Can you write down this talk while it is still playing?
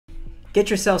Get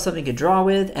yourself something to draw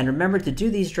with, and remember to do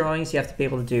these drawings, you have to be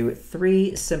able to do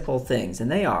 3 simple things,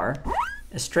 and they are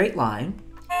a straight line,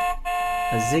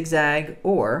 a zigzag,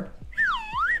 or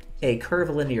a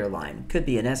curvilinear line. Could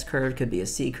be an S curve, could be a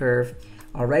C curve.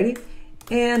 Alrighty,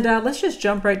 and let's just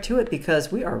jump right to it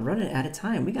because we are running out of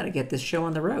time. We got to get this show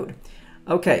on the road.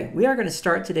 Okay, we are going to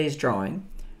start today's drawing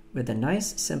with a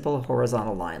nice, simple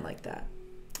horizontal line like that.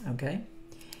 Okay.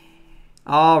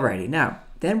 Alrighty, now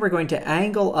then we're going to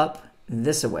angle up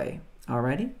this way.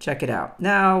 Alrighty, check it out.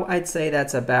 Now I'd say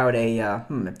that's about a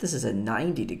if this is a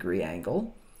 90-degree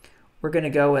angle, we're going to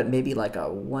go at maybe like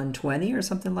a 120 or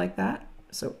something like that.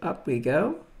 So up we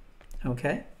go.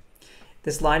 Okay.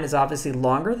 This line is obviously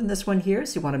longer than this one here,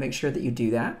 so you want to make sure that you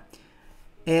do that.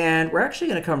 And we're actually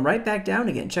going to come right back down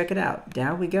again. Check it out.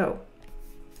 Down we go.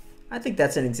 I think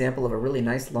that's an example of a really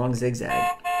nice long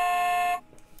zigzag.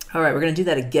 All right, we're going to do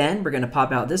that again. We're going to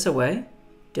pop out this away.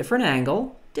 Different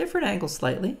angle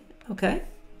slightly. Okay.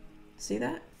 See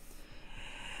that?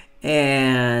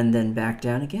 And then back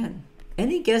down again.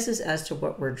 Any guesses as to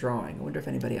what we're drawing? I wonder if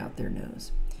anybody out there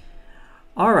knows.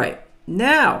 All right,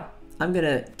 now I'm going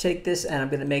to take this and I'm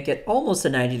going to make it almost a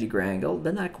 90-degree angle,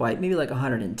 but not quite, maybe like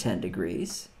 110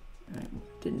 degrees.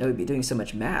 Didn't know you'd be doing so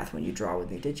much math when you draw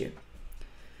with me, did you?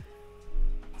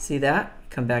 See that?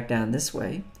 Come back down this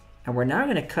way. And we're now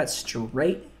going to cut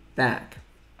straight back.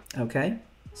 Okay?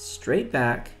 Straight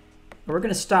back. And we're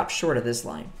going to stop short of this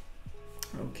line.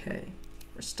 Okay.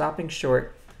 We're stopping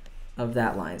short of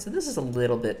that line. So this is a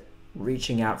little bit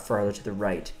reaching out farther to the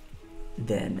right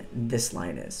than this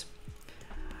line is.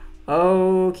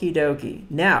 Okie dokie.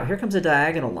 Now, here comes a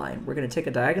diagonal line. We're going to take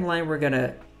a diagonal line. We're going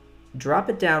to drop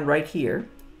it down right here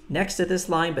next to this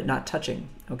line, but not touching.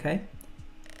 Okay?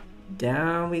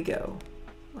 Down we go.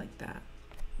 Like that.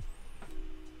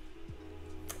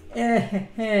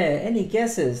 Any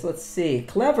guesses? Let's see.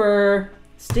 Clever.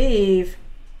 Steve.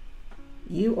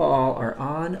 You all are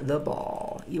on the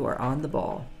ball. You are on the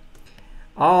ball.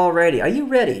 Alrighty. Are you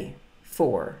ready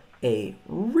for a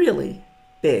really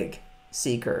big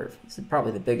C curve? This is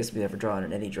probably the biggest we've ever drawn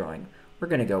in any drawing. We're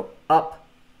going to go up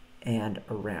and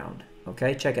around.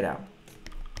 Okay, check it out.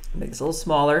 Make this a little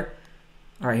smaller.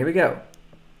 All right, here we go.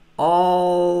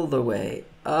 All the way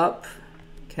up.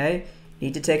 Okay,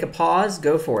 need to take a pause.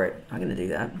 Go for it. I'm going to do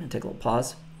that. I'm going to take a little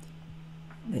pause.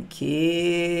 And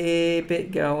keep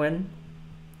it going.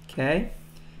 Okay.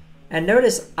 And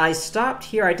notice I stopped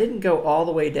here. I didn't go all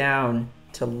the way down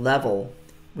to level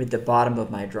with the bottom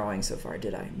of my drawing so far,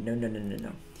 did I? No, no, no, no,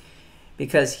 no.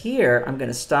 Because here I'm going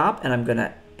to stop and I'm going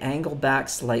to angle back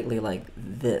slightly like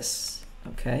this.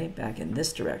 Okay, back in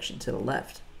this direction to the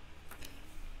left.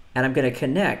 And I'm going to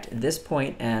connect this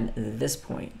point and this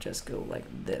point. Just go like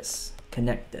this.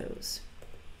 Connect those.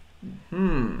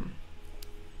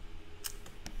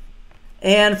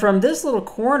 And from this little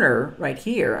corner right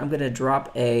here, I'm going to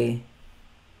drop a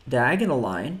diagonal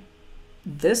line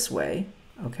this way.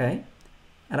 Okay.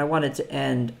 And I want it to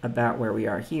end about where we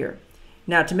are here.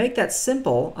 Now, to make that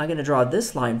simple, I'm going to draw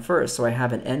this line first so I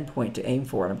have an end point to aim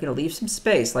for. And I'm going to leave some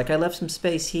space. Like I left some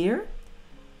space here.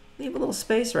 Leave a little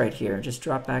space right here. Just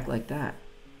drop back like that.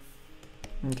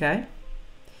 Okay?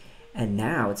 And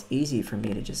now it's easy for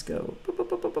me to just go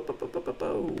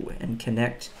and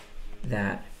connect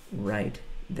that right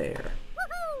there.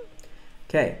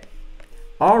 Okay.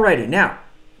 Alrighty. Now,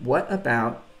 what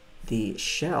about the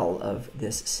shell of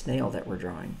this snail that we're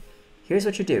drawing? Here's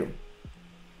what you do.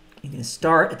 You're going to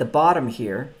start at the bottom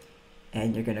here,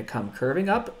 and you're going to come curving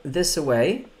up this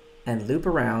way and loop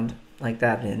around like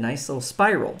that in a nice little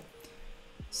spiral.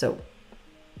 So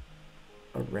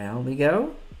around we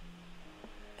go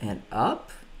and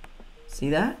up. See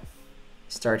that?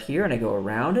 Start here and I go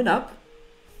around and up,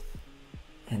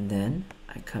 and then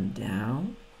I come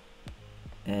down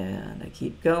and I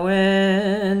keep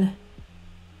going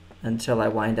until I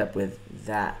wind up with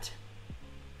that.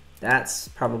 That's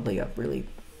probably a really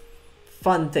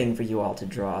fun thing for you all to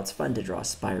draw. It's fun to draw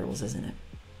spirals, isn't it?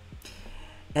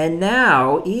 And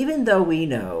now, even though we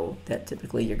know that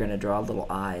typically you're going to draw little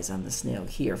eyes on the snail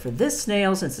here, for this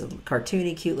snail, since it's a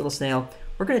cartoony, cute little snail,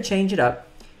 we're going to change it up.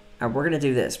 And we're going to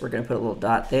do this. We're going to put a little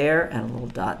dot there and a little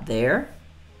dot there.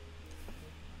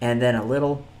 And then a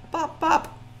little pop,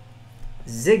 pop,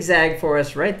 zigzag for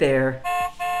us right there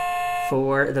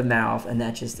for the mouth. And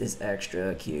that just is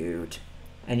extra cute.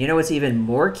 And you know what's even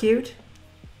more cute?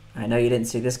 I know you didn't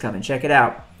see this coming. Check it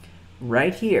out.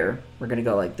 Right here, we're going to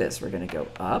go like this. We're going to go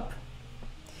up,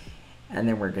 and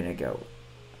then we're going to go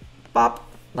pop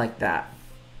like that.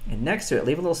 And next to it,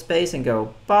 leave a little space and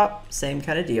go pop, same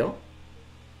kind of deal.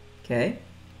 Okay.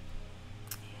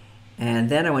 And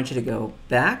then I want you to go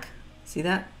back, see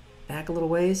that? back a little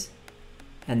ways,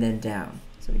 and then down.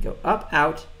 So we go up,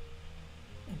 out,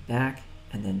 and back,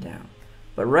 and then down.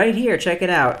 But right here, check it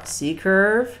out.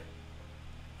 C-curve,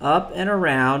 up and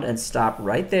around, and stop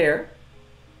right there.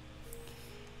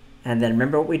 And then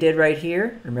remember what we did right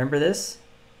here? Remember this?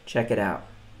 Check it out.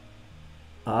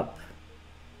 Up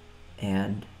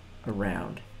and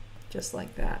around, just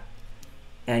like that.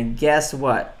 And guess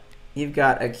what? You've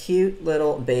got a cute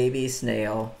little baby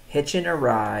snail hitching a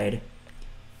ride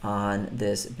on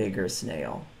this bigger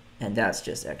snail. And that's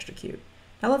just extra cute.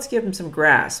 Now let's give him some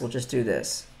grass. We'll just do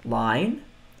this. Line,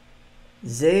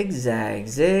 zig, zag,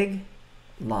 zig,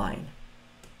 line.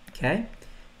 Okay?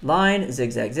 Line,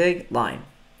 zig, zag, zig, line.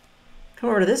 Come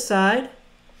over to this side.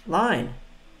 Line,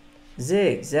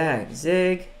 zig, zag,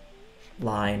 zig,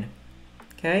 line.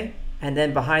 Okay? And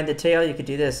then behind the tail, you could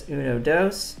do this. Uno,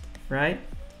 dos, right?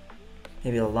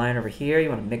 Maybe a line over here. You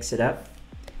want to mix it up.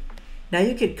 Now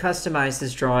you could customize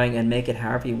this drawing and make it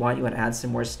however you want. You want to add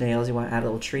some more snails, you want to add a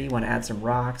little tree, you want to add some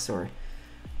rocks, or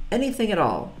anything at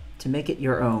all to make it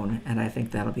your own. And I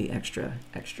think that'll be extra,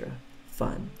 extra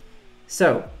fun.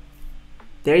 So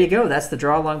there you go. That's the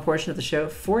draw along portion of the show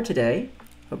for today.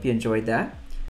 Hope you enjoyed that.